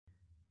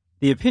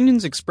The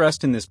opinions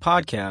expressed in this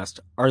podcast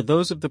are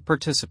those of the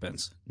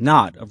participants,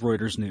 not of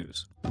Reuters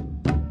News.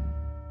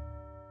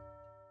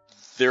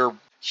 There are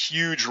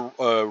huge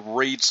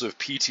rates of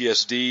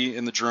PTSD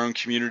in the drone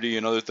community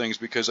and other things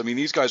because, I mean,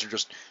 these guys are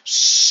just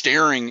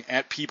staring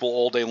at people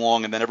all day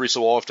long, and then every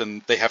so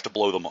often they have to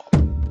blow them up.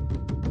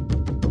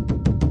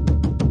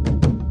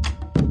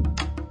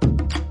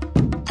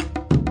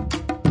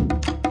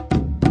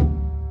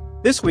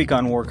 This week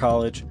on War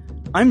College,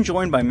 I'm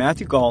joined by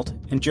Matthew Gault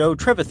and Joe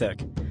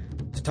Trevithick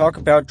to talk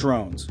about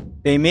drones.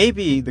 They may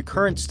be the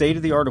current state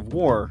of the art of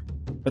war,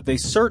 but they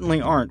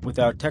certainly aren't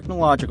without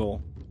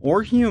technological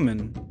or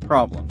human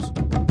problems.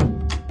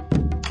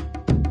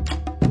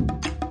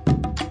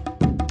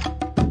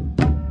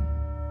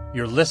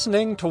 You're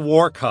listening to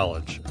War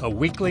College, a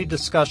weekly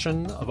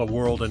discussion of a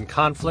world in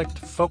conflict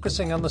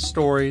focusing on the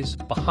stories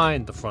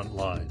behind the front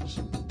lines.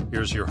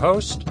 Here's your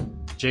host,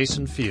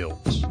 Jason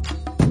Fields.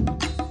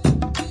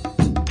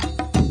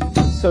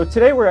 So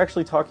today we're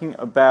actually talking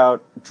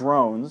about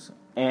drones,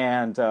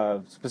 and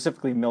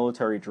specifically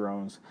military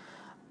drones.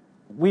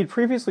 We'd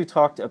previously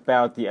talked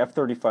about the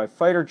F-35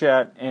 fighter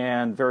jet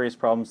and various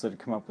problems that had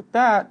come up with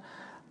that,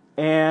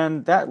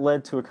 and that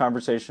led to a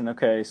conversation,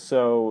 okay,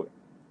 so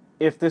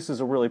if this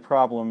is a really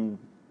problem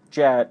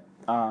jet,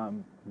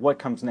 what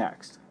comes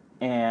next?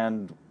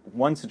 And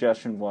one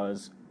suggestion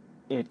was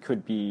it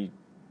could be,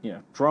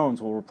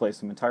 drones will replace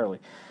them entirely.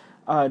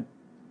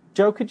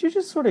 Joe, could you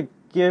just sort of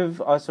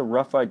give us a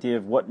rough idea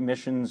of what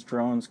missions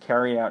drones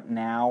carry out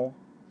now?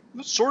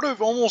 Sort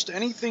of almost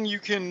anything you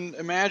can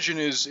imagine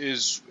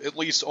is at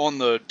least on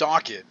the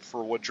docket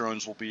for what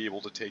drones will be able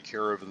to take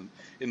care of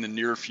in the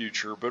near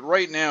future. But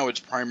right now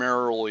it's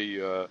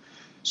primarily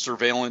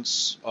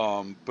surveillance,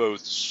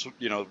 both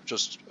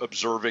just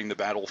observing the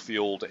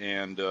battlefield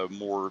and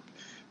more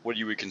what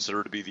you would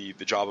consider to be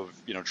the job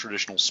of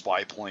traditional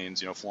spy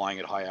planes, flying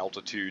at high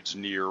altitudes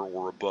near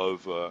or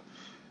above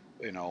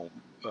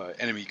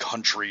enemy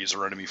countries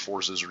or enemy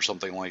forces or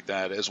something like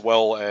that, as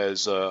well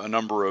as a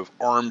number of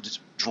armed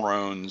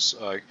drones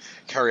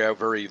carry out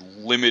very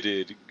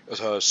limited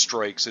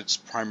strikes. It's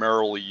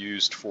primarily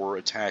used for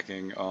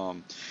attacking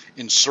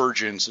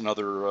insurgents and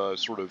other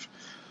sort of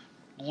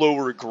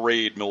lower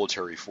grade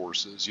military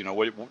forces.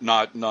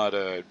 Not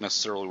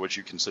necessarily what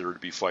you consider to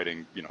be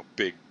fighting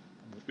big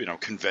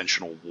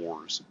conventional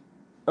wars.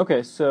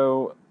 Okay,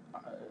 so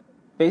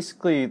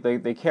basically,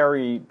 they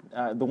carry,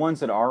 the ones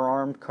that are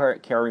armed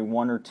carry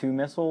one or two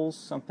missiles,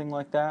 something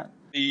like that?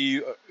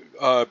 The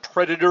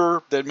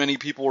Predator that many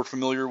people are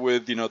familiar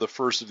with, the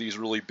first of these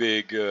really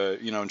big,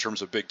 in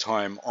terms of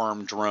big-time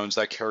armed drones,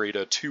 that carried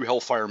 2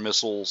 Hellfire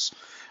missiles.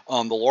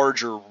 The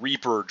larger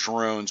Reaper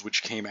drones,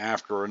 which came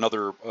after,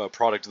 another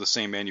product of the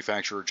same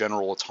manufacturer,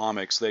 General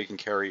Atomics, they can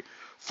carry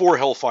 4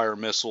 Hellfire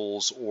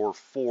missiles or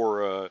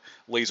 4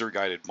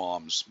 laser-guided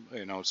bombs,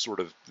 sort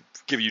of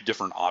give you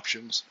different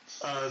options.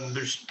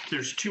 There's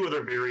 2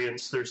 other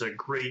variants. There's a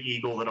Gray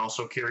Eagle that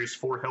also carries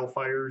 4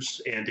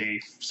 Hellfires, and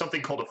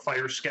something called a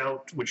Fire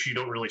Scout, which you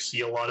don't really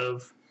see a lot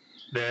of,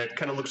 that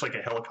kind of looks like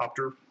a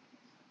helicopter,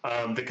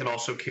 that can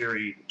also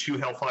carry 2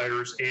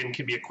 Hellfires and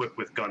can be equipped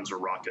with guns or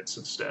rockets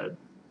instead.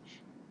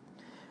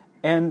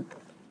 And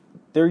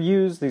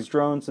these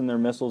drones and their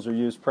missiles are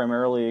used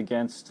primarily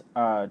against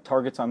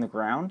targets on the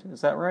ground,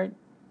 is that right?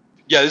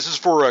 Yeah, this is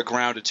for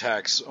ground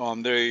attacks.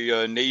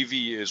 The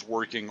Navy is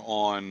working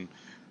on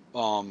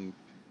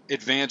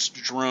advanced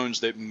drones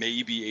that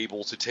may be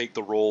able to take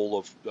the role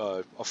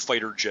of a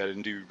fighter jet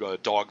and do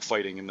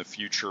dogfighting in the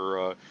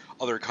future.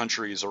 Other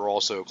countries are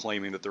also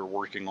claiming that they're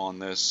working on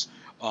this,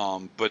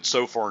 but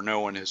so far no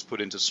one has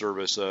put into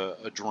service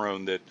a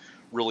drone that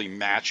really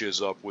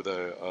matches up with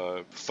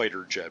a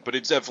fighter jet. But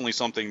it's definitely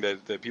something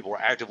that people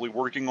are actively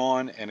working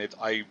on, and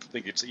I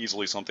think it's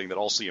easily something that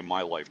I'll see in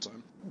my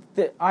lifetime.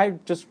 I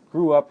just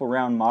grew up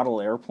around model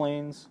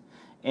airplanes,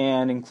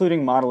 and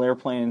including model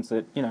airplanes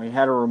that, you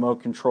had a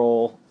remote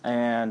control,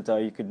 and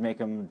you could make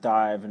them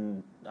dive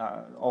and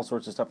all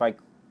sorts of stuff.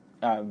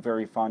 I'm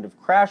very fond of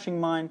crashing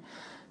mine.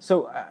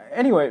 So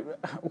anyway,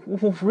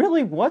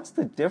 really, what's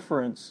the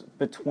difference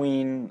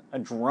between a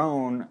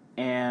drone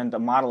and a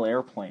model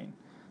airplane,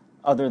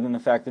 other than the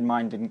fact that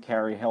mine didn't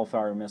carry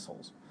Hellfire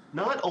missiles?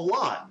 Not a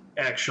lot,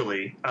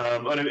 actually.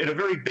 In a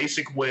very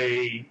basic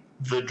way,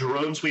 the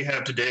drones we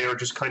have today are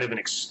just kind of an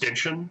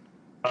extension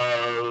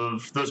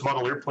of those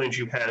model airplanes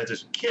you had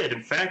as a kid.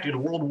 In fact,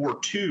 in World War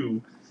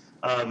II,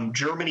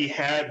 Germany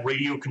had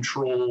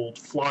radio-controlled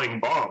flying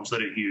bombs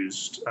that it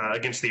used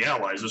against the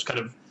Allies. It was kind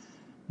of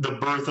the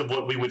birth of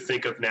what we would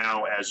think of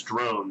now as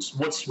drones.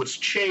 What's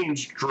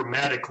changed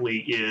dramatically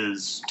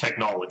is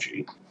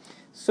technology.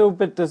 So,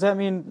 but does that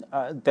mean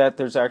that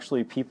there's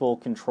actually people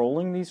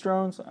controlling these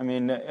drones? I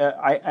mean,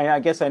 I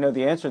guess I know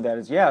the answer to that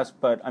is yes,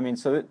 but I mean,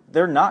 so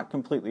they're not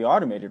completely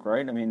automated,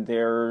 right? I mean,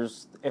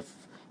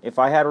 if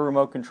I had a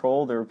remote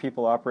control, there are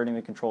people operating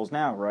the controls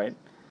now, right?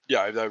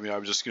 Yeah, I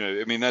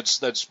mean,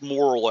 that's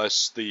more or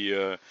less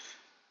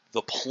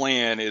the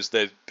plan is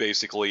that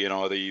basically,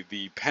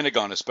 the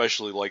Pentagon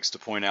especially likes to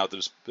point out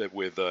that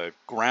with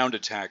ground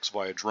attacks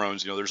via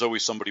drones, there's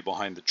always somebody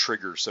behind the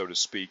trigger, so to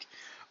speak.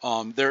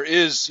 There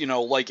is,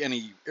 like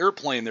any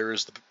airplane, there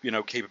is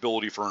the,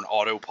 capability for an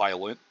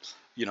autopilot.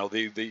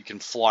 They can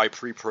fly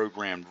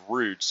pre-programmed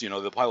routes.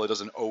 The pilot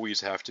doesn't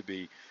always have to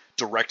be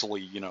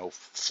directly,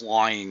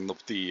 flying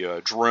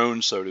the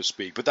drone, so to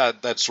speak.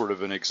 But that's sort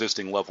of an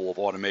existing level of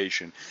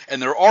automation. And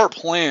there are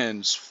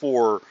plans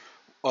for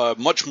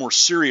much more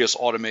serious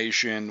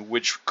automation,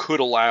 which could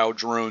allow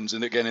drones,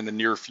 and again in the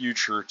near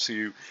future,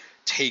 to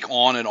take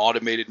on an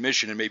automated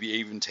mission and maybe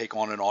even take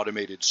on an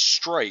automated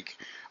strike.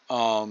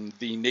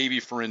 The Navy,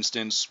 for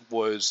instance,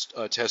 was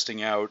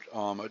testing out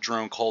a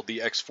drone called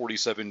the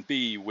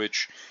X-47B,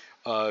 which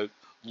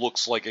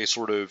looks like a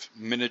sort of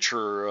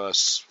miniature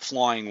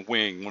flying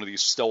wing, one of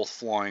these stealth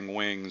flying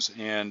wings,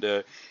 and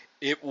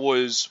it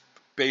was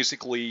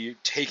basically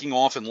taking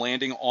off and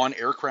landing on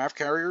aircraft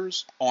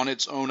carriers on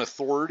its own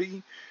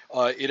authority.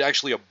 It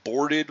actually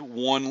aborted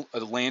one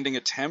landing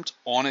attempt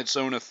on its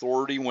own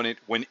authority when it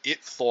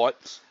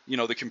thought,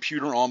 the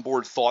computer on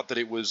board thought that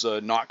it was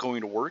not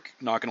going to work,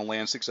 not going to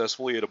land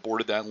successfully. It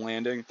aborted that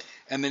landing.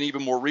 And then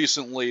even more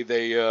recently,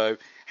 they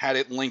had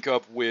it link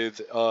up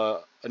with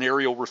an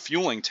aerial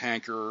refueling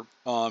tanker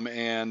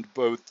and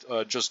both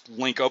just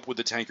link up with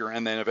the tanker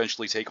and then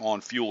eventually take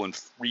on fuel and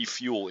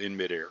refuel in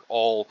midair,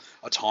 all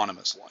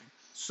autonomously.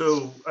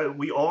 So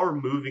we are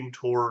moving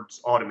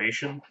towards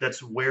automation.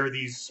 That's where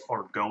these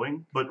are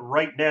going. But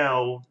right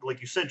now,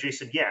 like you said,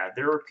 Jason, yeah,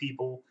 there are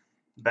people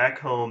back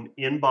home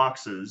in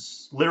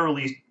boxes,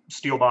 literally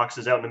steel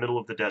boxes out in the middle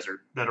of the desert,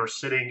 that are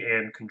sitting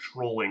and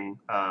controlling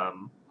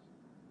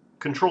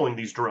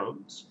these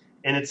drones.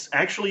 And it's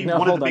actually Now,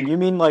 one of the big... You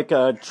mean like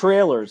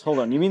trailers? Hold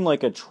on. You mean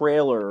like a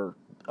trailer,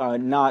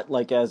 not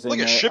like as in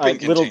like a shipping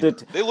little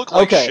container. They look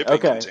like shipping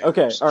containers.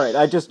 Okay. All right.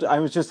 I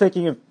was just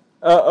thinking of.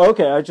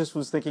 Okay, I just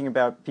was thinking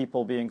about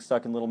people being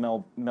stuck in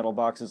little metal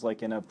boxes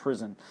like in a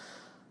prison.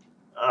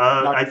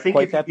 I think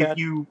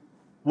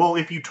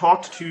if you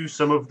talked to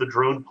some of the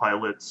drone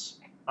pilots,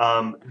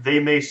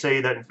 they may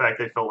say that in fact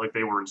they felt like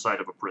they were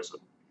inside of a prison.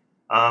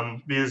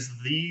 Because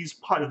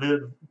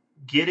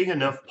getting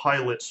enough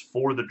pilots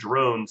for the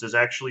drones is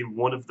actually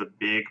one of the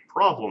big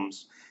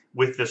problems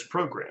with this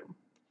program.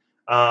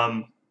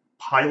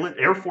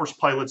 Air Force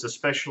pilots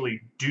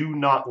especially do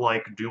not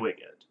like doing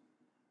it.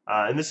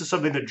 And this is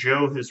something that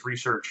Joe has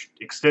researched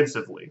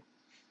extensively.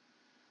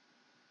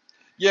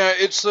 Yeah,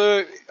 it's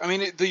the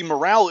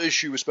morale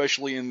issue,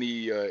 especially in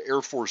the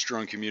Air Force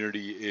drone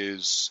community,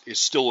 is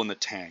still in the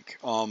tank.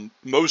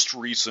 Most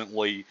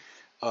recently,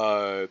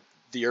 the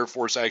Air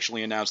Force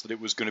actually announced that it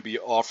was going to be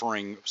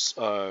offering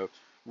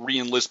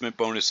re-enlistment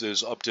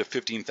bonuses up to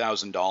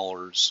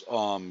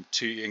 $15,000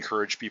 to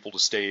encourage people to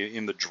stay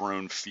in the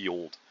drone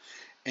field.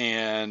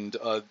 And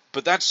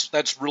but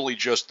that's really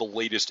just the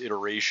latest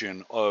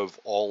iteration of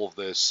all of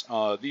this.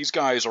 These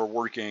guys are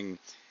working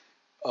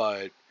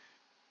 8+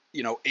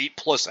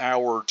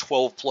 hour,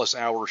 12+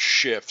 hour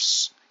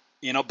shifts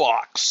in a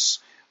box.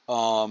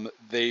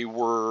 They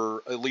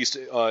were, at least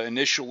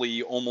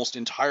initially, almost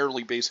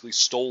entirely basically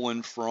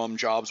stolen from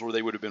jobs where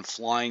they would have been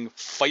flying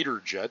fighter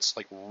jets,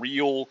 like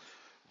real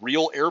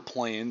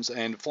airplanes.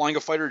 And flying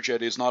a fighter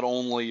jet is not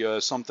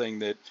only something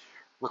that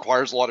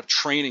requires a lot of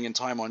training and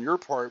time on your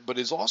part, but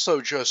is also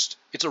it's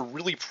a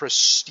really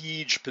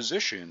prestige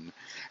position.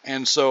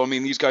 And so,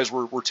 these guys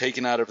were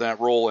taken out of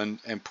that role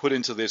and put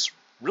into this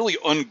really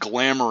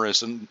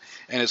unglamorous and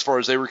as far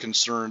as they were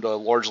concerned, a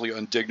largely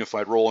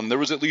undignified role. And there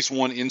was at least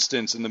one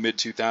instance in the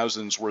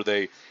mid-2000s where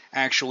they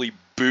actually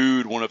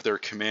booed one of their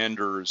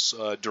commanders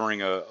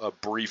during a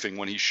briefing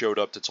when he showed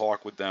up to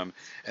talk with them,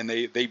 and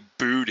they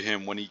booed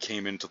him when he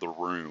came into the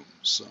room.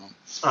 So,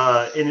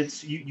 and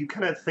it's you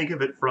kind of think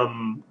of it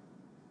from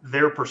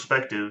their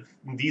perspective.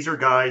 These are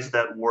guys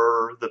that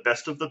were the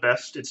best of the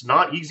best. It's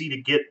not easy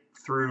to get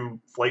through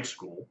flight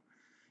school.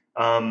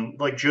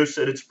 Like Joe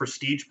said, it's a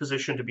prestige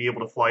position to be able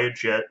to fly a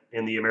jet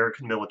in the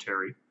American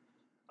military.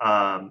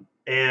 And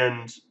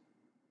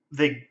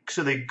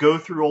they go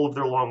through all of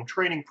their long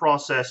training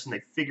process, and they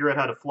figure out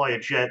how to fly a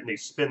jet, and they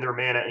spend their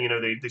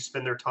they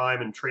spend their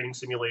time in training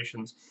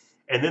simulations,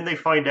 and then they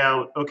find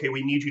out, okay,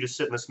 we need you to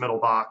sit in this metal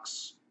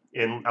box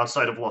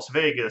outside of Las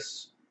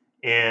Vegas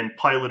and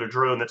pilot a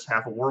drone that's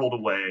half a world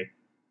away,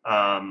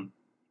 and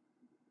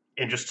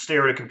just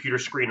stare at a computer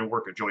screen and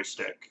work a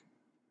joystick.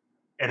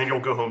 And then you'll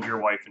go home to your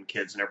wife and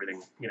kids and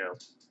everything,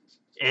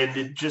 And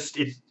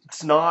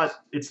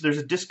there's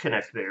a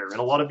disconnect there. And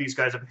a lot of these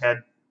guys have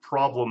had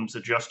problems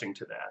adjusting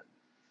to that.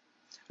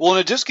 Well,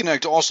 and a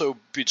disconnect also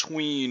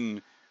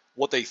between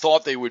what they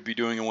thought they would be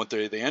doing and what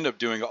they end up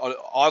doing.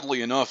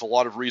 Oddly enough, a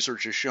lot of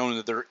research has shown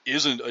that there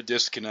isn't a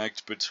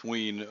disconnect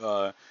between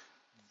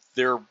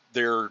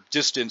their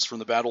distance from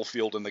the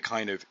battlefield and the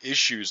kind of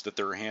issues that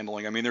they're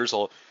handling. There's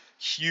a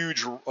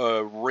huge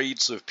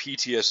rates of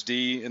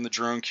PTSD in the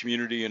drone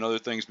community and other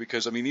things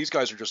because, I mean, these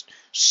guys are just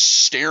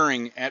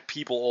staring at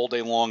people all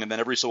day long, and then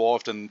every so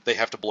often they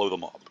have to blow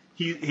them up.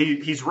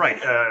 He's right.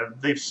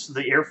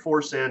 The Air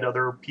Force and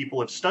other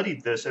people have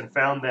studied this and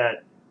found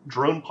that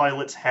drone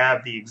pilots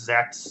have the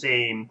exact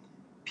same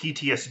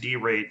PTSD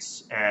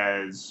rates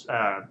as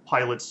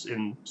pilots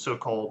in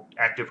so-called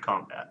active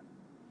combat.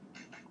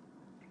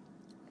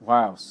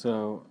 Wow.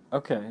 So,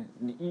 okay.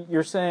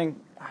 You're saying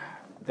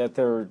that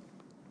they're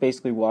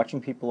basically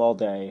watching people all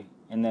day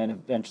and then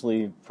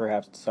eventually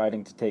perhaps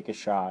deciding to take a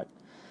shot.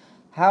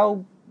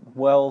 How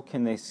well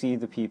can they see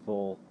the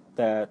people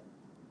that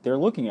they're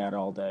looking at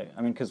all day?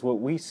 I mean, because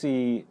what we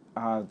see,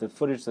 the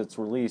footage that's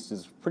released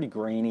is pretty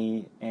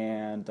grainy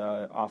and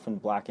often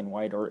black and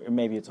white, or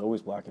maybe it's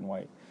always black and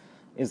white.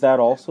 Is that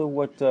also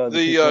what the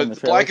people in the trailers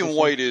black and are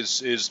white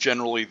seeing? is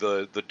generally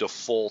the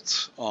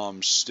default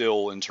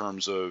still in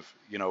terms of,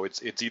 you know,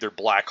 it's either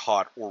black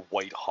hot or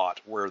white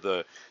hot, where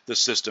the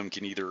system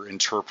can either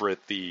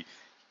interpret the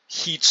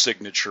heat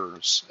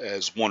signatures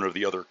as one or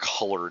the other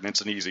color, and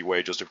it's an easy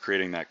way just of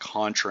creating that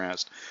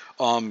contrast.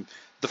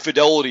 The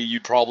fidelity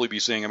you'd probably be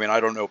seeing, I mean, I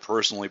don't know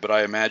personally, but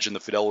I imagine the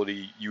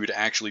fidelity you would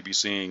actually be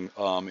seeing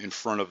in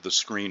front of the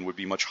screen would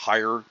be much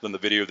higher than the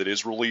video that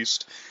is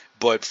released.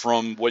 But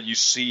from what you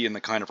see in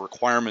the kind of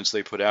requirements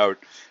they put out,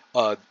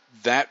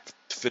 that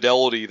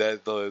fidelity,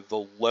 that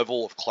the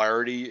level of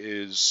clarity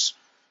is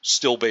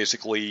still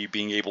basically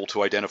being able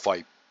to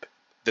identify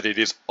that it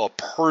is a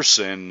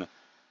person,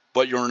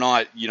 but you're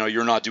not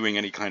doing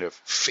any kind of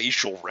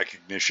facial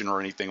recognition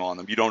or anything on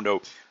them. You don't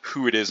know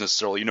who it is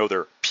necessarily. You know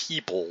they're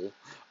people.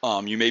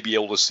 You may be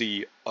able to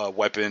see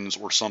weapons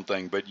or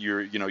something, but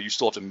you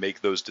still have to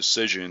make those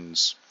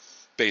decisions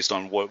based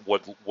on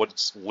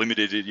what's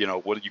limited,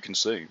 what you can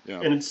see. Yeah.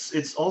 And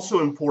it's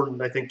also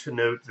important, I think, to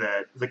note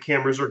that the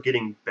cameras are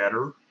getting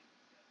better.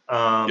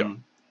 Yeah.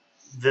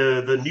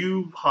 The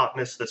new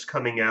hotness that's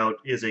coming out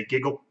is a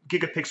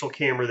gigapixel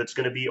camera that's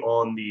going to be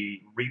on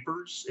the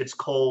Reapers. It's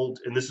called,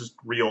 and this is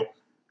real,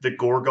 the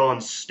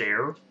Gorgon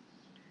Stare.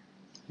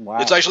 Wow.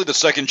 It's actually the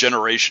second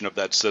generation of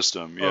that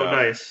system. Yeah. Oh,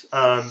 nice.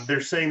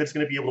 They're saying that's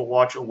going to be able to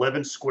watch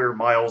 11 square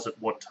miles at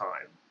one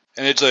time.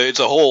 And it's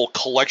a whole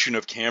collection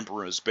of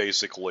cameras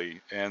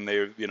basically, and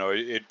they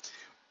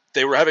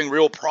were having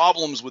real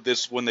problems with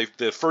this when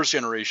the first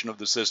generation of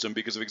the system,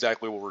 because of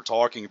exactly what we're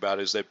talking about,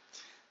 is that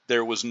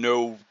there was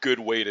no good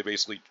way to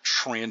basically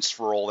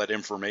transfer all that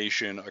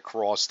information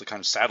across the kind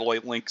of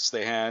satellite links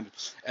they had,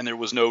 and there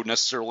was no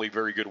necessarily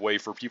very good way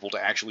for people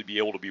to actually be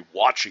able to be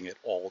watching it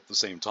all at the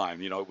same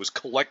time. It was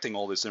collecting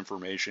all this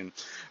information,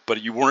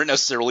 but you weren't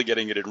necessarily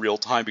getting it in real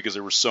time because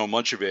there was so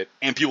much of it,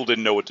 and people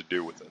didn't know what to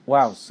do with it.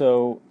 Wow.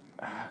 So,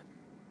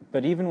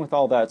 but even with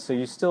all that, so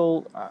you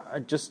still I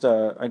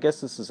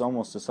guess this is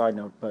almost a side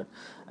note, but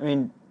I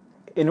mean,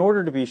 in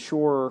order to be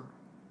sure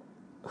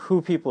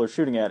who people are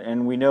shooting at,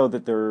 and we know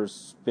that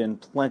there's been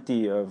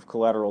plenty of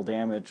collateral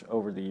damage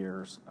over the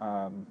years.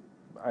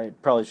 I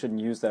probably shouldn't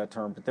use that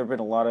term, but there have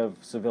been a lot of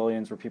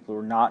civilians or people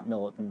who are not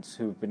militants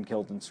who've been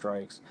killed in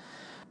strikes.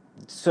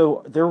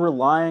 So they're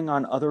relying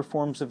on other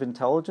forms of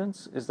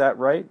intelligence, is that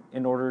right,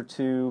 in order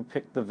to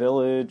pick the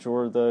village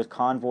or the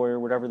convoy or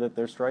whatever that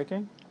they're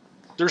striking?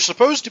 There's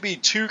supposed to be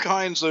two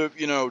kinds of,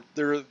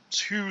 there are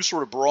two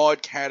sort of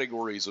broad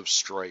categories of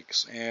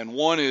strikes, and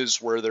one is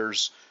where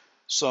there's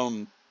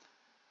some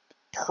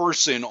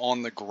person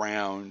on the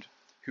ground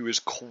who is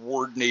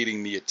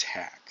coordinating the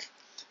attack.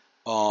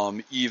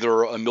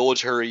 Either a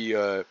military,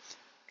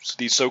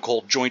 these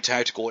so-called joint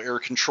tactical air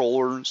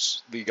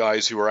controllers, the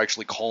guys who are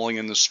actually calling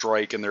in the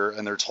strike, and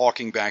they're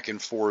talking back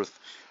and forth,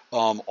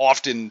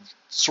 often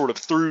sort of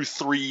through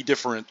three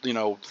different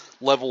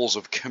levels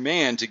of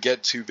command to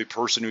get to the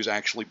person who's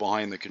actually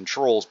behind the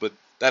controls. But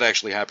that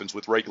actually happens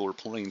with regular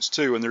planes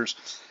too. And there's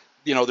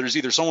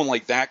either someone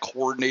like that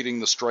coordinating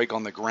the strike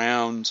on the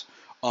ground.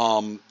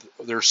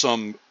 There's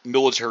some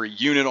military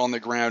unit on the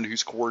ground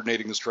who's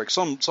coordinating the strike,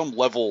 some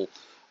level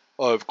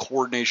of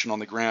coordination on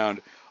the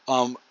ground.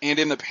 And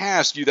in the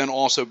past, you then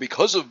also,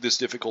 because of this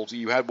difficulty,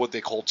 you had what they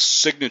called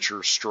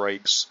signature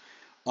strikes.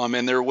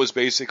 And there was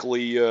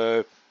basically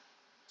a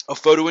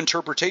photo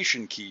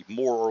interpretation key,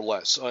 more or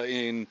less.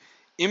 In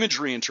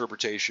imagery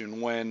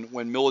interpretation, when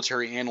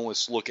military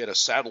analysts look at a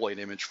satellite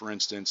image, for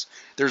instance,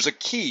 there's a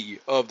key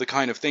of the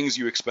kind of things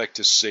you expect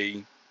to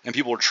see, and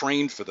people are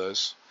trained for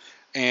this.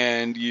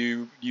 And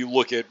you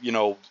look at,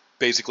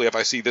 basically if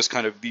I see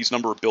these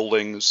number of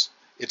buildings,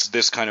 it's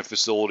this kind of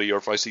facility, or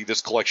if I see this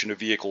collection of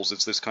vehicles,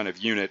 it's this kind of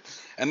unit.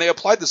 And they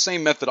applied the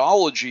same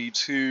methodology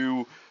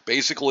to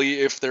basically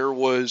if there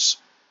was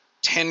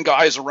 10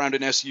 guys around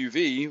an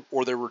SUV,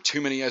 or there were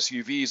too many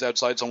SUVs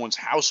outside someone's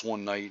house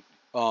one night,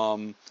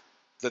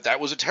 that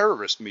was a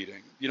terrorist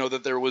meeting.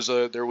 That there was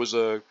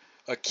a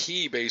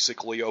key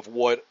basically of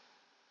what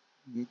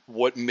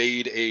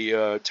made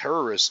a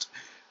terrorist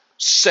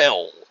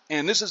cell.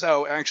 And this is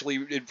how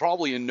actually,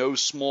 probably in no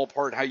small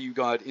part, how you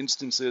got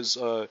instances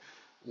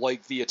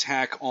like the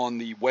attack on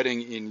the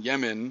wedding in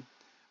Yemen,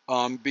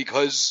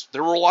 because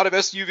there were a lot of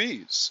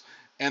SUVs.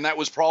 And that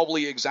was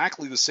probably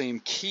exactly the same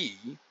key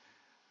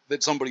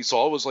that somebody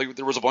saw. Was like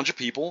there was a bunch of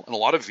people and a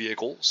lot of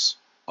vehicles,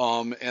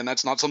 and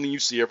that's not something you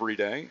see every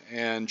day.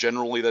 And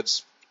generally,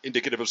 that's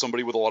indicative of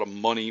somebody with a lot of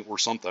money or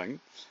something.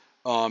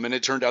 And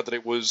it turned out that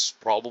it was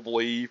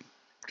probably,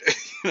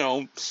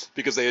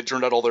 because they had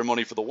turned out all their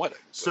money for the wedding.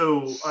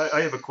 So I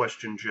have a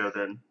question, Joe.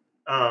 Then,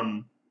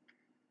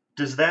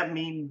 does that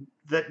mean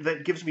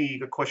that gives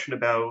me a question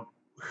about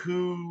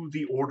who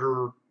the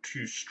order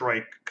to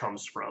strike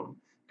comes from?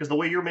 Because the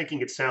way you're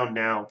making it sound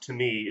now to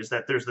me is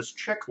that there's this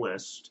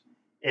checklist,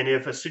 and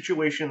if a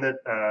situation that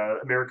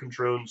American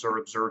drones are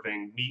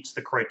observing meets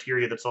the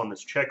criteria that's on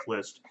this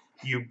checklist,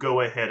 you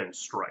go ahead and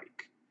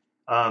strike.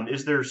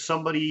 Is there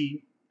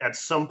somebody at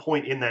some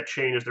point in that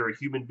chain? Is there a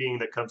human being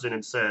that comes in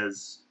and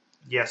says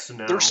yes,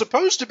 no? They're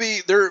supposed to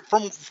be.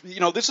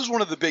 This is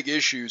one of the big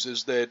issues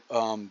is that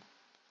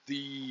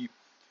the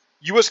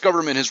U.S.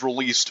 government has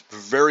released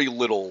very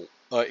little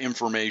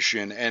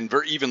information and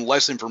even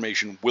less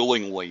information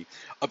willingly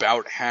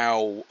about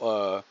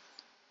how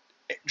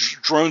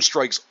drone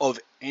strikes of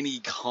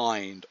any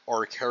kind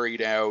are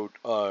carried out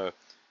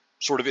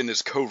sort of in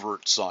this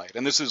covert side.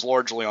 And this is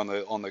largely on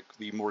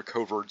the more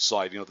covert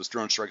side. This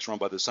drone strikes run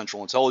by the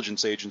Central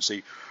Intelligence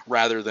Agency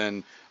rather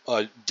than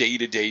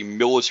day-to-day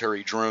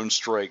military drone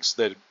strikes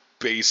that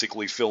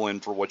basically fill in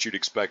for what you'd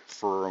expect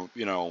for,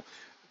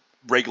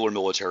 regular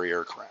military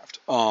aircraft.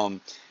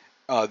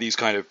 These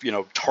kind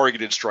of,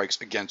 targeted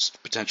strikes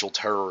against potential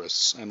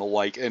terrorists and the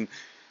like. And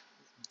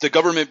the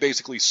government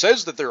basically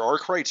says that there are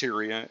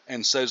criteria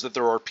and says that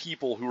there are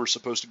people who are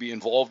supposed to be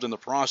involved in the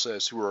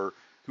process who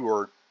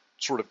are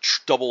sort of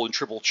double and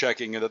triple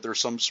checking, and that there's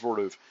some sort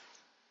of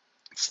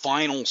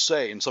final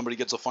say and somebody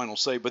gets a final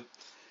say. But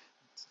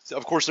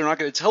of course, they're not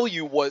going to tell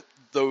you what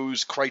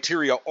those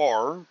criteria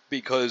are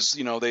because,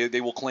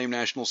 they will claim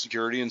national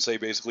security and say,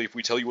 basically, if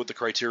we tell you what the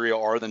criteria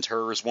are, then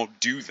terrorists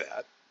won't do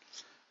that.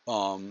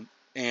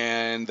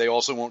 And they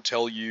also won't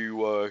tell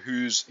you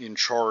who's in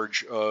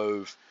charge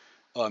of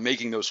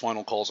making those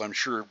final calls, I'm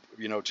sure,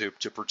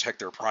 to protect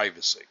their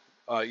privacy.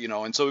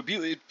 And so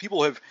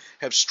people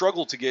have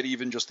struggled to get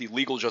even just the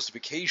legal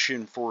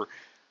justification for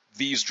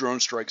these drone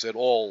strikes at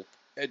all,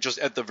 just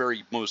at the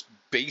very most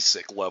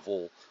basic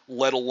level,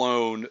 let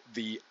alone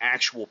the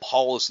actual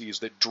policies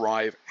that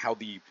drive how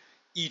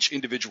each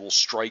individual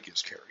strike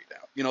is carried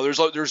out.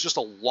 There's just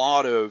a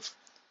lot of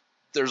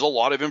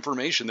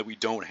information that we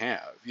don't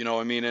have,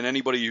 and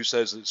anybody who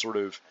says that sort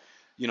of,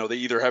 they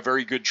either have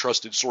very good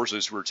trusted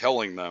sources who are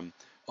telling them,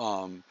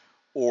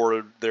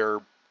 or they're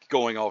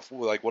going off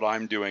like what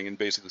I'm doing and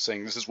basically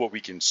saying this is what we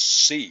can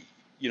see,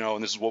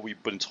 and this is what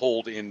we've been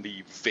told in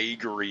the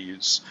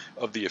vagaries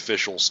of the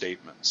official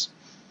statements.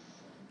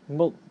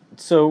 Well,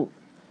 so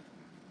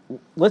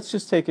let's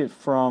just take it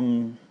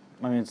from,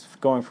 it's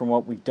going from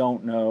what we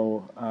don't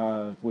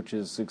know, which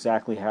is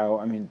exactly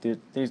how,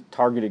 these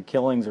targeted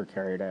killings are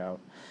carried out,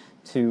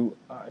 to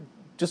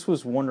just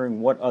was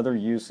wondering what other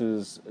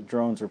uses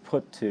drones are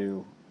put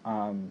to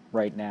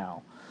right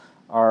now.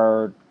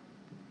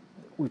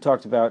 We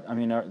talked about,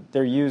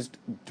 they're used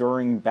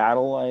during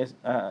battle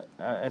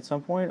at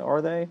some point,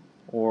 are they?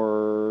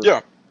 Or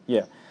yeah.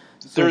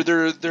 So,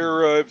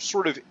 they're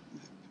sort of.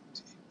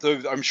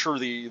 I'm sure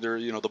the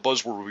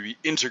buzzword will be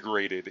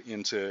integrated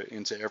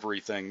into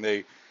everything.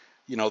 They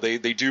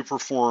do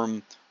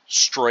perform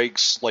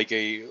strikes like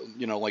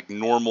like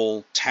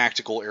normal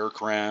tactical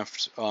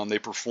aircraft. They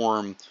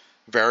perform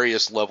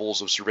various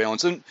levels of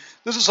surveillance, and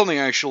this is something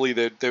actually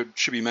that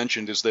should be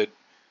mentioned is that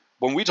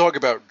when we talk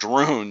about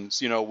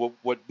drones,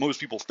 what most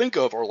people think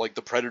of are like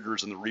the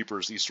Predators and the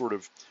Reapers, these sort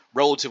of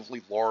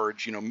relatively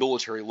large,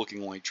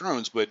 military-looking like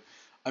drones. But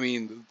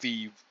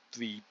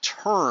the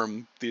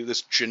term,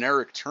 this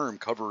generic term,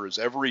 covers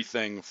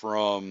everything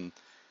from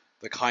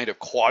the kind of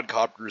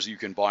quadcopters you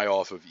can buy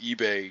off of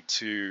eBay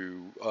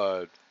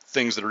to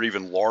things that are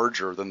even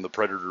larger than the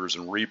Predators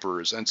and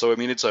Reapers. And so,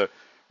 it's a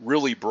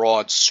really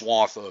broad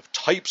swath of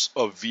types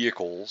of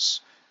vehicles.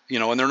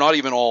 And they don't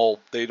even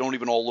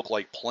all look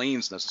like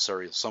planes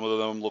necessarily. Some of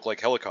them look like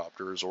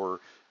helicopters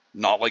or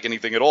not like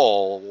anything at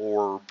all,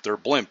 or they're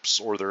blimps,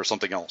 or they're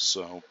something else.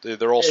 So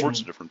they're all sorts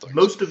of different things.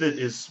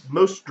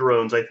 Most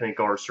drones, I think,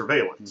 are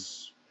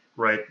surveillance,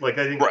 right? Like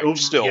I think,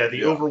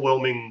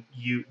 overwhelming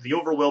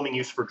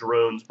use for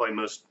drones by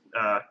most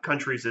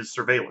countries is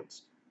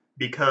surveillance,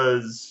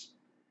 because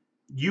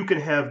you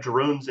can have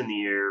drones in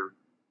the air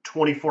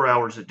 24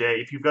 hours a day.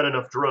 If you've got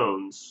enough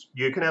drones,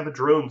 you can have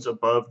drones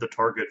above the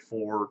target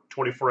for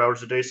 24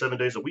 hours a day, 7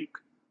 days a week,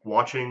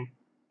 watching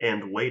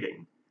and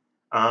waiting.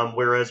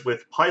 Whereas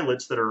with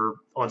pilots that are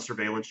on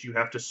surveillance, you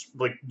have to,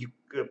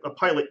 a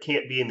pilot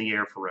can't be in the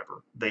air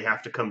forever. They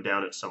have to come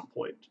down at some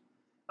point.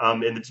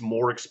 And it's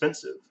more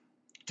expensive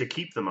to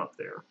keep them up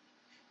there.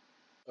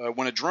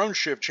 When a drone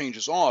shift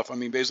changes off,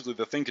 basically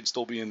the thing can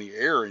still be in the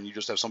air and you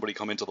just have somebody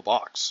come into the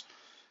box,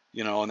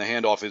 and the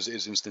handoff is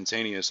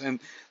instantaneous.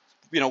 And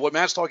what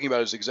Matt's talking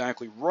about is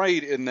exactly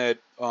right in that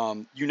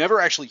you never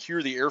actually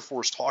hear the Air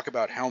Force talk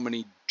about how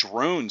many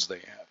drones they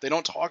have. They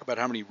don't talk about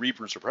how many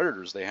Reapers or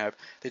Predators they have.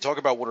 They talk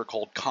about what are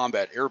called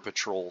combat air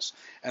patrols,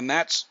 and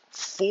that's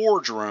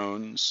 4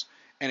 drones,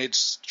 and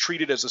it's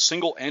treated as a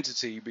single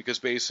entity because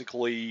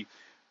basically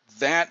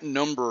that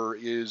number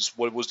is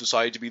what was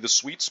decided to be the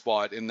sweet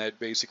spot, in that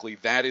basically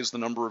that is the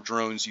number of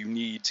drones you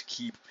need to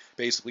keep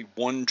basically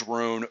one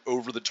drone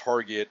over the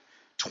target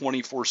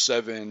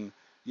 24/7,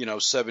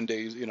 7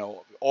 days,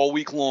 all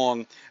week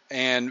long,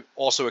 and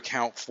also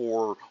account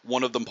for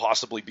one of them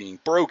possibly being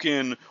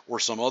broken or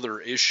some other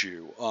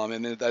issue.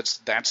 And then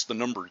that's the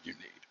number you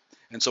need.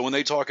 And so when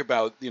they talk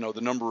about, the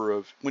number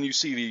of, when you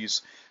see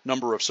these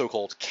number of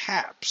so-called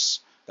caps,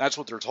 that's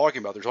what they're talking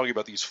about. They're talking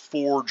about these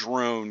 4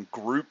 drone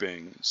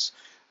groupings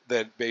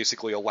that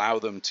basically allow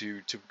them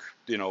to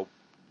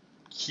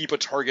keep a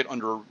target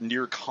under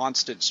near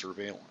constant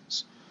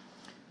surveillance.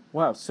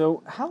 Wow.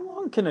 So how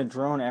long can a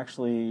drone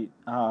actually?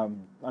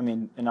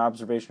 An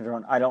observation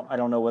drone. I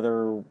don't know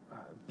whether,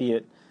 be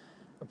it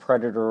a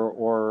Predator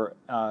or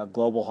a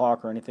Global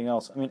Hawk or anything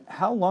else. I mean,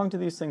 how long do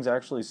these things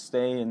actually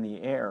stay in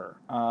the air?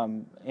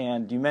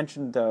 And you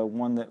mentioned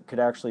one that could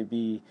actually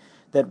be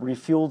that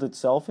refueled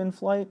itself in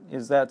flight.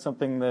 Is that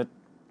something that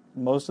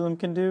most of them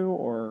can do,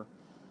 or?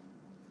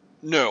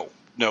 No.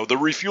 The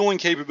refueling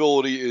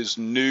capability is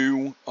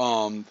new.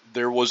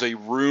 There was a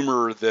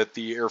rumor that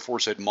the Air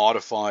Force had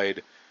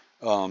modified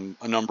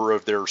a number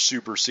of their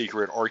super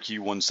secret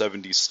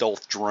RQ-170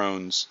 stealth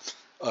drones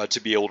to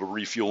be able to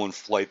refuel in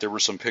flight. There were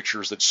some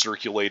pictures that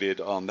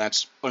circulated.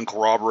 That's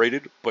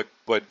uncorroborated, but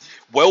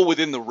well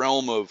within the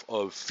realm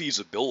of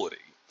feasibility,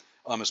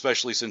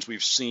 especially since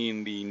we've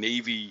seen the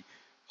Navy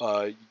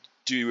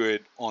do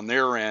it on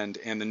their end,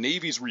 and the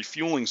Navy's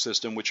refueling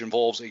system, which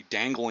involves a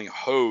dangling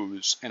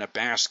hose and a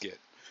basket,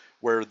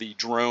 where the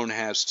drone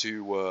has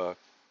to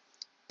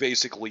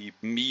basically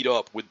meet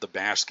up with the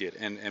basket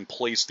and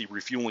place the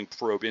refueling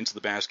probe into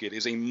the basket,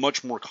 is a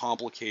much more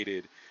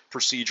complicated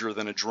procedure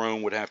than a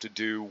drone would have to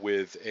do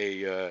with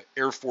a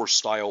Air Force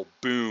style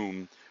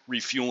boom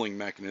refueling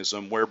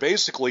mechanism, where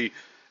basically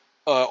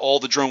all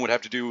the drone would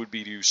have to do would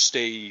be to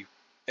stay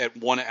at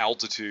one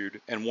altitude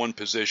and one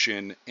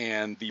position,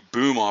 and the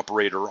boom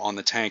operator on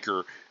the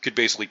tanker could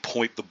basically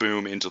point the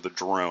boom into the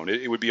drone.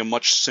 It would be a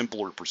much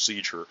simpler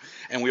procedure,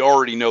 and we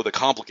already know the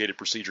complicated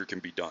procedure can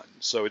be done.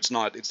 So it's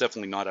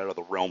definitely not out of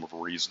the realm of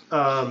reason.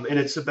 And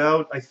it's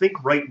about, I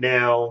think right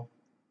now,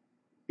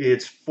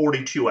 it's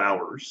 42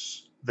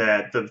 hours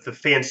that the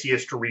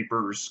fanciest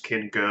Reapers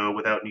can go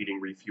without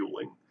needing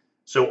refueling.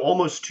 So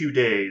almost 2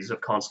 days of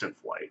constant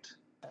flight.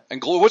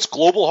 And what's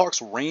Global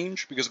Hawk's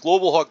range? Because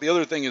Global Hawk, the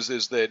other thing is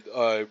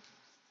that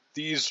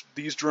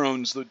these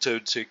drones,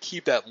 to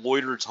keep that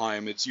loiter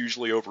time, it's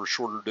usually over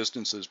shorter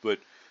distances. But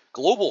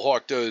Global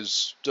Hawk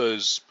does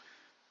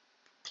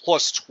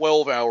plus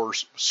 12-hour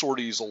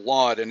sorties a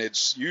lot, and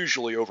it's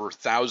usually over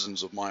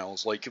thousands of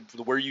miles. Like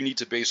where you need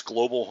to base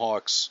Global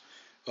Hawks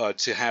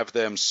to have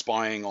them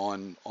spying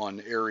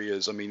on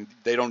areas. I mean,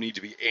 they don't need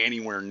to be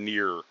anywhere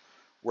near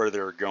where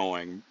they're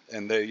going,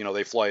 and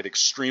they fly at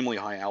extremely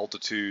high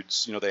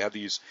altitudes. They have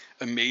these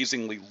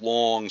amazingly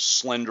long,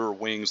 slender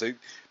wings. It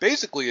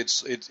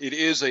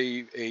is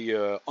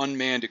a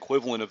unmanned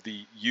equivalent of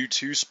the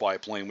U-2 spy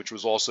plane, which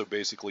was also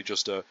basically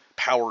just a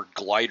powered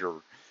glider,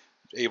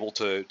 able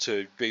to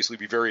basically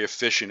be very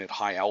efficient at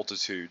high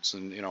altitudes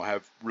and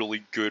have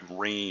really good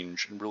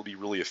range and be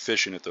really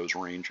efficient at those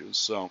ranges.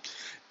 So,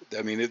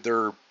 I mean,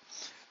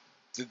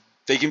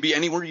 they can be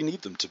anywhere you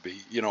need them to be,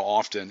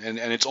 often, and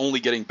it's only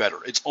getting better.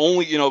 It's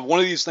only, one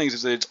of these things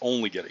is that it's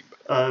only getting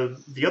better.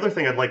 The other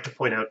thing I'd like to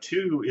point out,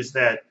 too, is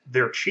that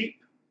they're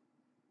cheap.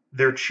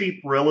 They're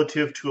cheap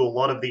relative to a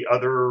lot of the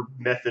other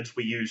methods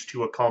we use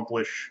to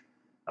accomplish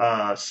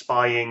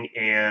spying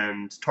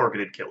and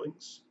targeted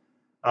killings.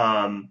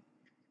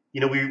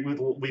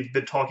 We've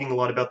been talking a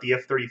lot about the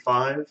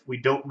F-35. We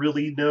don't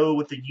really know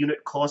what the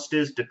unit cost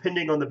is,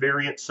 depending on the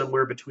variant,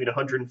 somewhere between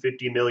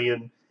 150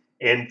 million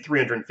and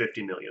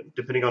 350 million,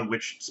 depending on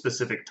which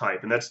specific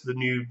type. And that's the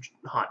new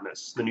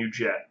hotness, the new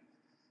jet.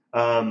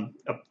 A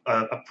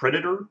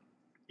Predator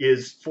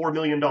is $4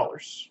 million.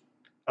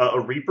 A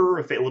Reaper,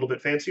 a little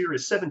bit fancier,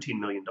 is $17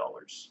 million.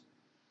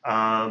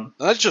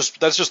 That's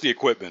just the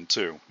equipment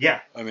too. Yeah.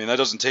 I mean, that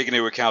doesn't take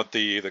into account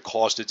the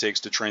cost it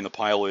takes to train the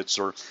pilots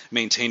or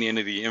maintain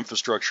any of the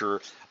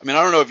infrastructure. I mean,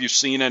 I don't know if you've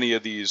seen any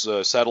of these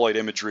satellite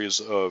imageries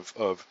of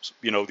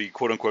the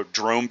quote unquote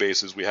drone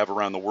bases we have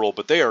around the world,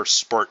 but they are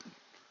Spartan.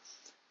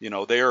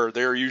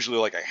 They're usually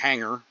like a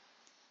hangar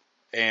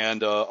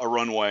and a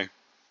runway.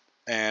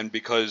 And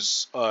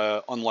because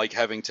unlike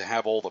having to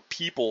have all the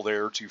people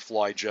there to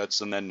fly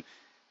jets and then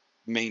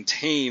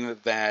maintain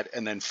that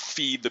and then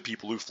feed the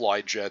people who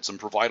fly jets and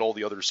provide all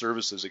the other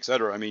services,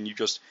 etc. I mean, you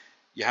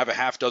have a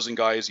half dozen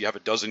guys, you have a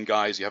dozen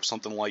guys, you have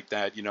something like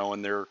that,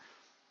 and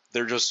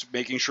they're just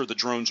making sure the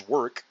drones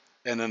work,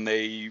 and then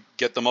they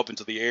get them up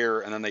into the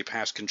air, and then they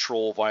pass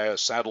control via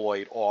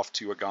satellite off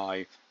to a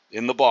guy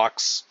in the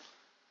box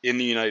in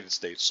the United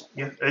States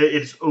somewhere. Yeah,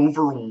 it's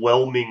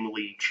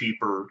overwhelmingly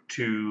cheaper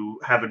to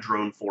have a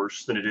drone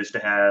force than it is to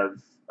have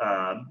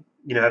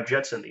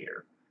jets in the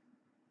air.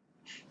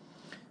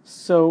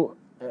 So,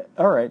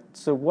 all right.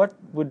 So, what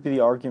would the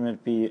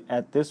argument be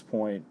at this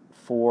point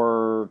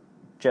for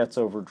jets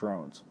over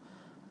drones?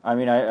 I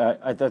mean,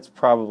 that's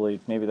probably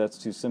maybe that's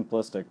too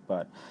simplistic,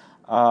 but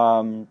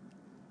um,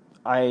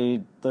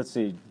 let's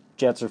see.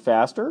 Jets are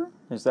faster.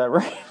 Is that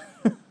right?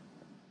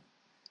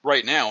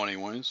 Right now,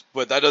 anyways.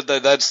 But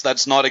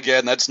that's not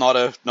again. That's not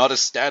a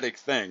static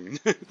thing.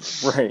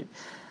 Right.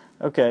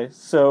 Okay.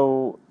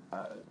 So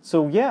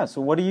yeah.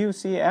 So, what do you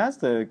see as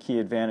the key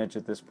advantage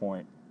at this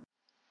point?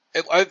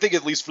 I think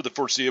at least for the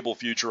foreseeable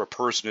future, a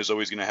person is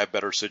always going to have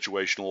better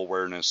situational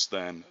awareness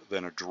than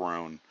a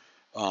drone.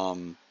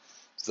 Um,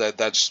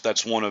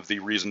 that's one of the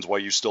reasons why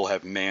you still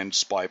have manned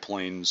spy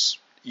planes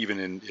even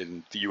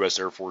in the U.S.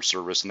 Air Force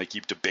Service, and they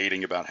keep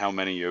debating about how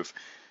many of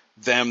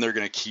them they're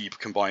going to keep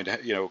combined,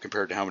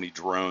 compared to how many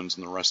drones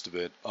and the rest of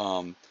it.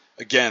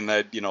 Again,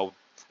 that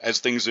as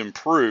things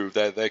improve,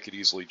 that could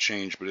easily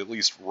change, but at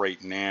least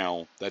right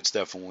now, that's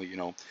definitely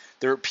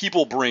there.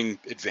 People bring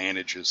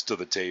advantages to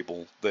the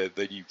table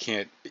that you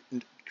can't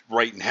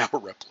right now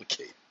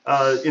replicate.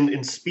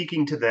 In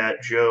speaking to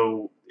that,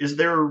 Joe,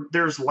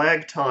 there's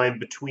lag time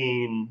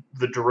between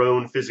the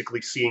drone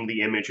physically seeing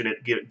the image and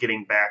it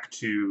getting back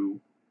to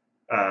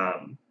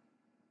um,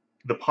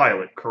 the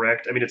pilot,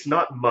 correct? I mean, it's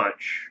not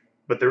much,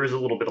 but there is a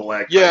little bit of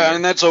lag time. Yeah,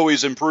 and that's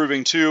always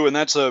improving too, and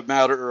that's a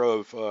matter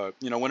of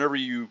whenever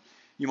you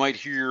might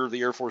hear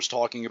the Air Force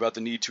talking about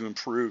the need to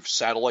improve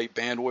satellite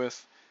bandwidth,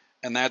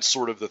 and that's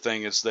sort of the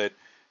thing is that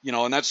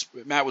and that's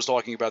Matt was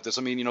talking about this.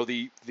 I mean,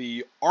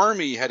 the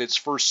Army had its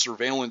first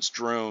surveillance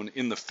drone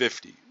in the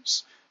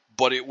 50s,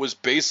 but it was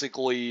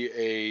basically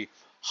a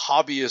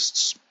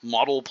hobbyist's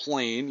model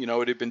plane.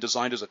 It had been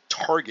designed as a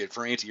target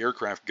for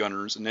anti-aircraft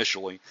gunners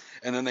initially,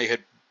 and then they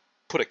had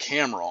put a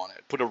camera on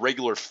it, put a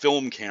regular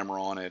film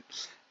camera on it,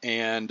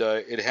 and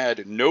it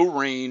had no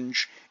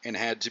range and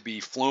had to be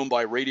flown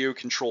by radio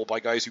control by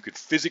guys who could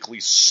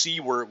physically see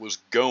where it was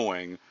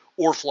going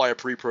or fly a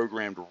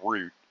pre-programmed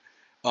route.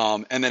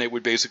 And then it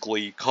would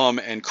basically come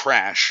and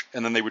crash,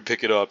 and then they would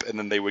pick it up, and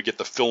then they would get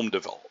the film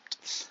developed.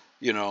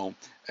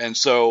 And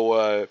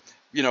so,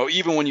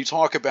 even when you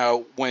talk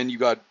about when you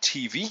got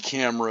TV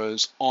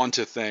cameras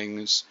onto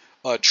things,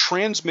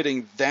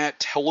 transmitting that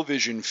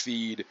television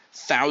feed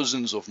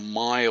thousands of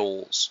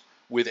miles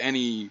with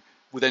any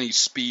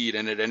speed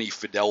and at any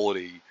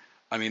fidelity,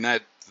 I mean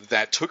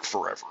that took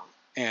forever.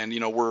 And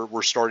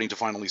we're starting to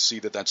finally see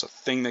that that's a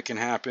thing that can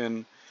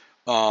happen.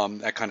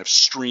 That kind of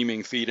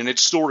streaming feed, and it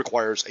still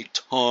requires a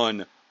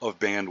ton of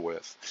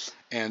bandwidth.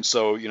 And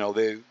so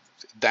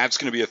that's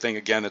going to be a thing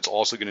again that's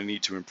also going to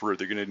need to improve.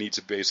 They're going to need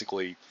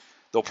to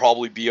there'll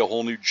probably be a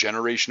whole new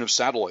generation of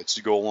satellites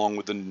to go along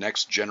with the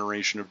next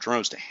generation of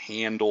drones to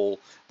handle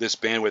this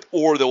bandwidth,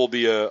 or there will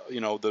be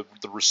the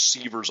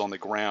receivers on the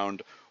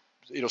ground,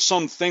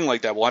 something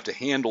like that will have to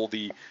handle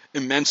the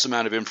immense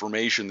amount of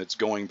information that's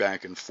going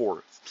back and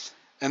forth.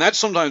 And that's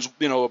sometimes,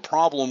 a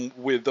problem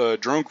with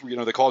drone,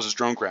 that causes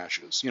drone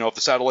crashes. If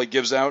the satellite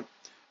gives out,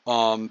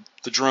 the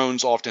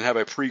drones often have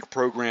a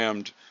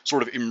pre-programmed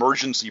sort of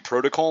emergency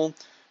protocol,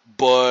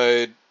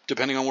 but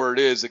depending on where it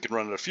is, it can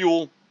run out of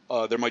fuel.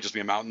 There might just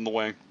be a mountain in the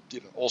way.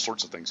 All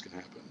sorts of things can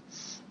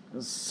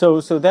happen. So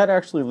that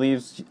actually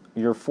leaves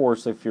your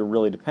force, if you're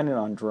really dependent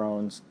on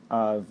drones,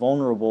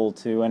 vulnerable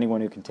to anyone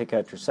who can take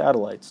out your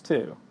satellites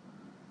too,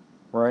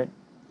 right?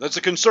 That's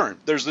a concern.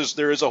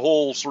 There is a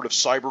whole sort of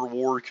cyber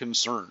war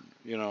concern,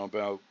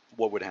 about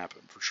what would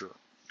happen for sure.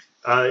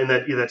 And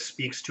that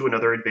speaks to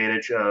another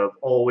advantage of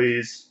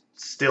always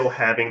still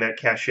having that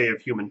cachet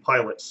of human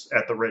pilots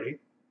at the ready.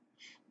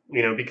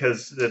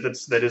 Because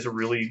that is a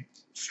really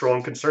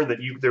strong concern that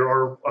there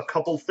are a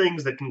couple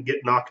things that can get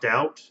knocked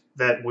out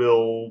that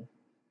will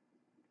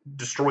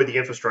destroy the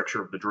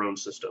infrastructure of the drone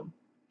system,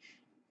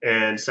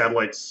 and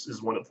satellites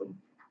is one of them.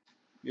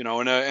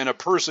 And a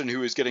person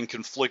who is getting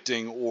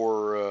conflicting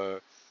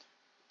or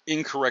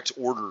incorrect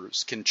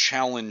orders can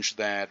challenge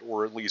that,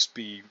 or at least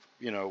be,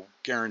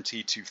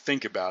 guaranteed to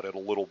think about it a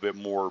little bit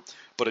more.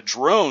 But a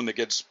drone that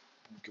gets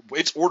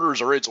its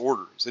orders are its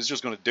orders. It's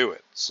just going to do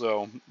it.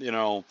 So,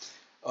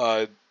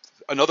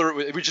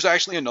 which is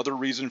actually another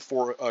reason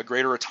for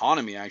greater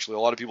autonomy. Actually, a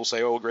lot of people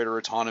say, "Oh, greater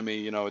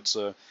autonomy."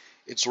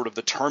 It's sort of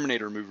the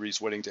Terminator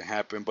movies waiting to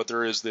happen. But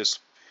there is this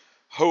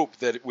hope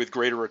that with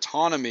greater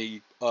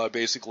autonomy,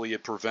 basically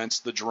it prevents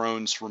the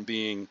drones from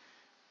being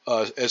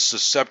as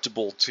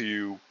susceptible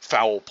to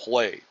foul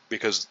play,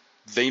 because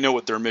they know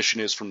what their mission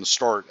is from the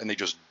start and they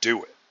just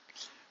do it,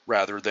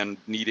 rather than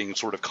needing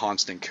sort of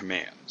constant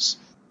commands.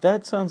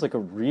 That sounds like a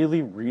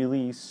really,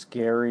 really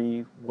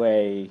scary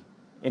way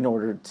in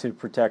order to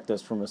protect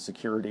us from a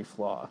security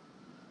flaw.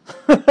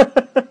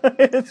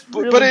 It's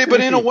really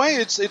but in a way,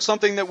 it's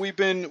something that we've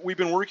been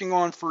working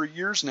on for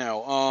years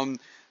now.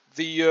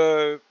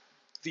 The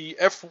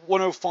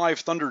F-105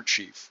 Thunder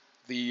Chief,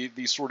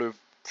 the sort of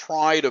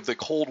pride of the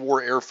Cold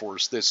War Air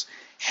Force, this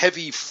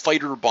heavy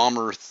fighter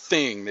bomber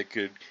thing that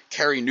could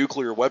carry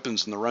nuclear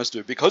weapons and the rest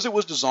of it. Because it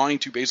was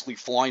designed to basically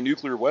fly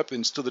nuclear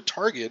weapons to the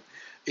target,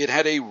 it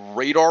had a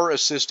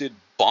radar-assisted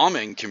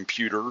bombing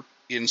computer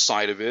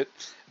inside of it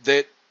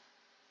that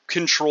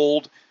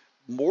controlled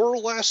more or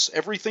less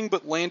everything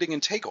but landing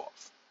and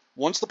takeoff.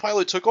 Once the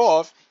pilot took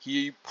off,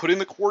 he put in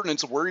the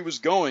coordinates of where he was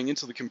going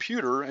into the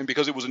computer, and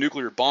because it was a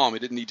nuclear bomb, it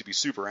didn't need to be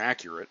super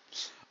accurate.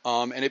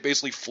 And it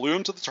basically flew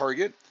him to the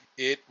target,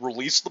 it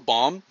released the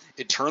bomb,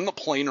 it turned the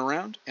plane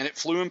around, and it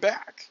flew him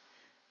back.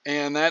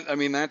 And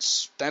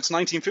that's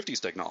 1950s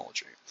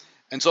technology.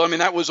 And so,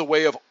 that was a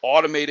way of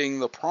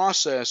automating the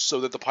process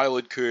so that the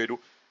pilot could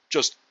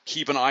just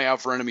keep an eye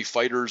out for enemy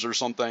fighters or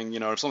something.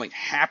 If something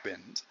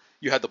happened,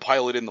 you had the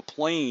pilot in the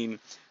plane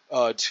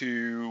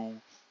to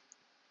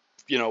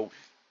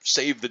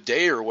save the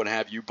day or what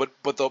have you. But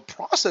the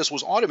process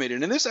was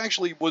automated, and this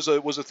actually was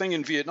a thing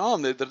in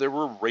Vietnam that there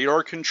were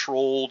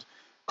radar-controlled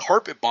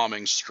carpet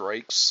bombing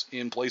strikes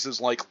in places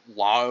like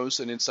Laos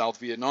and in South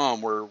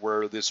Vietnam,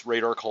 where this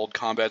radar called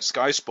Combat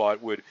Sky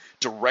Spot would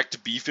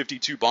direct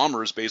B-52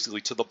 bombers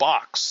basically to the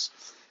box,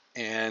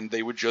 and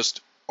they would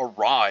just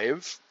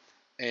arrive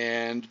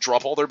and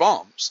drop all their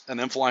bombs and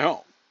then fly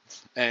home.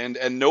 And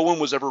no one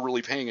was ever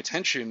really paying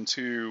attention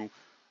to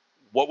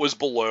what was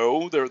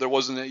below. There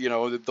wasn't,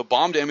 the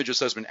bomb damage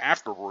assessment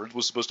afterwards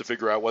was supposed to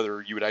figure out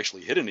whether you would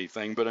actually hit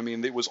anything, but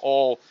it was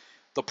all,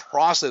 the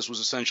process was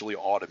essentially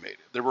automated.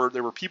 There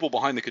were people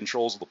behind the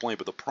controls of the plane,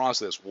 but the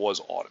process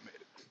was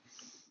automated.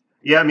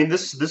 Yeah,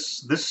 this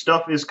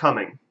stuff is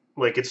coming.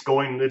 Like, it's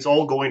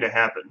all going to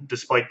happen,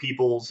 despite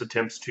people's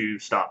attempts to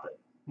stop it.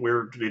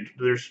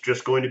 There's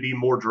just going to be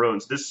more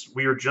drones.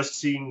 We are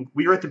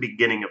at the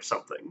beginning of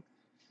something.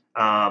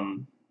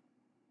 And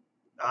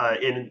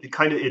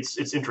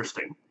it's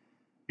interesting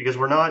because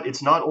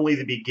it's not only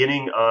the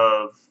beginning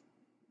of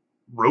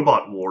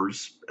robot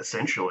wars,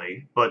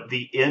 essentially, but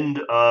the end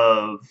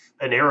of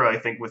an era, I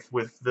think,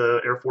 with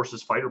the Air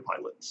Force's fighter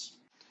pilots.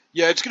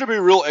 Yeah, it's going to be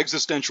a real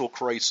existential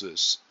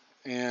crisis,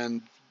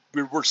 and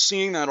we're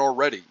seeing that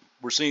already.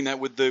 We're seeing that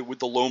with the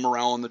low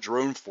morale in the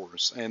drone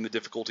force and the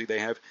difficulty they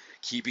have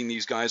keeping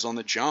these guys on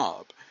the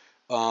job.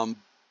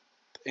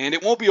 And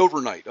it won't be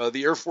overnight.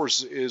 The Air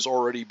Force is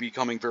already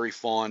becoming very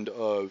fond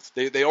of...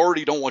 They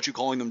already don't want you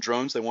calling them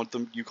drones. They want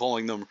you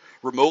calling them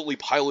remotely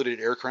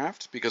piloted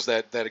aircraft, because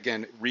that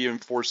again,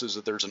 reinforces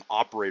that there's an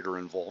operator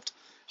involved,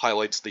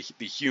 highlights the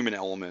human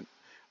element.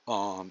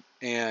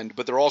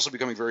 But they're also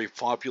becoming very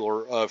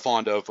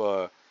fond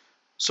of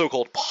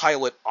so-called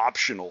pilot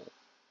optional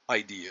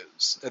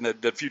ideas, and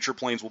that future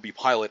planes will be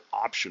pilot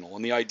optional.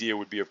 And the idea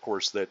would be, of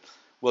course, that,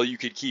 well, you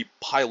could keep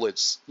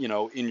pilots,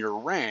 in your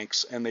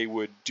ranks, and they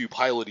would do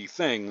piloty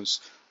things,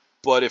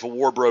 but if a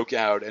war broke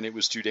out and it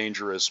was too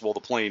dangerous, well, the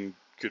plane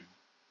could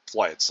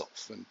fly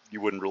itself, and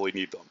you wouldn't really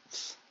need them.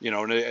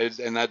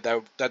 And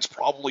that's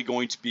probably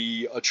going to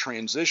be a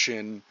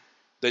transition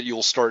that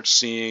you'll start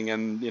seeing,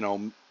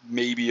 and,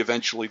 maybe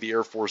eventually the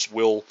Air Force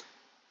will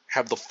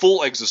have the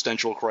full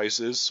existential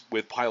crisis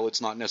with pilots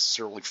not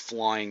necessarily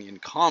flying in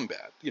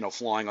combat,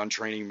 flying on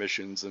training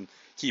missions and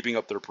keeping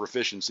up their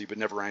proficiency, but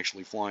never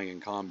actually flying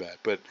in combat.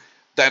 But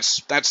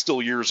that's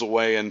still years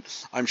away, and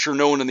I'm sure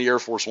no one in the Air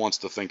Force wants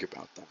to think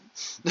about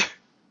that.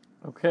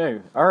 Okay.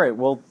 All right.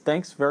 Well,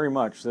 thanks very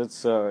much.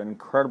 That's an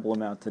incredible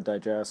amount to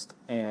digest,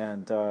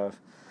 and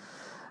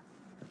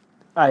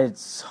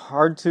it's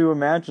hard to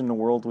imagine a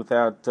world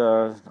without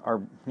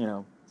our,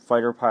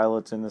 fighter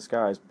pilots in the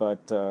skies.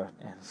 But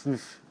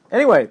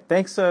anyway,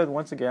 thanks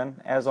once again.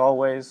 As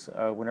always,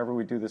 whenever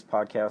we do this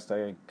podcast,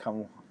 I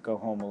go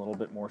home a little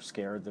bit more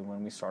scared than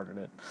when we started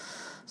it.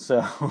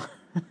 So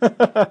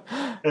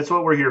that's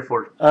what we're here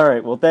for. All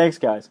right. Well, thanks,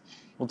 guys.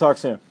 We'll talk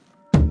soon.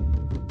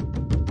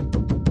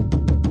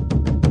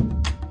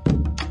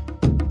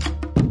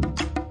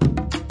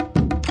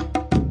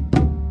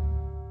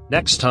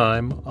 Next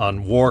time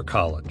on War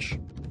College.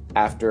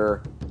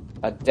 After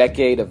a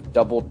decade of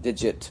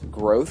double-digit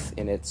growth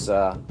in its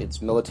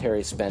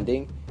military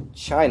spending,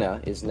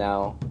 China is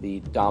now the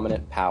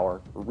dominant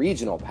power,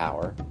 regional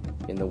power,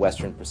 in the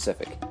Western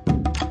Pacific.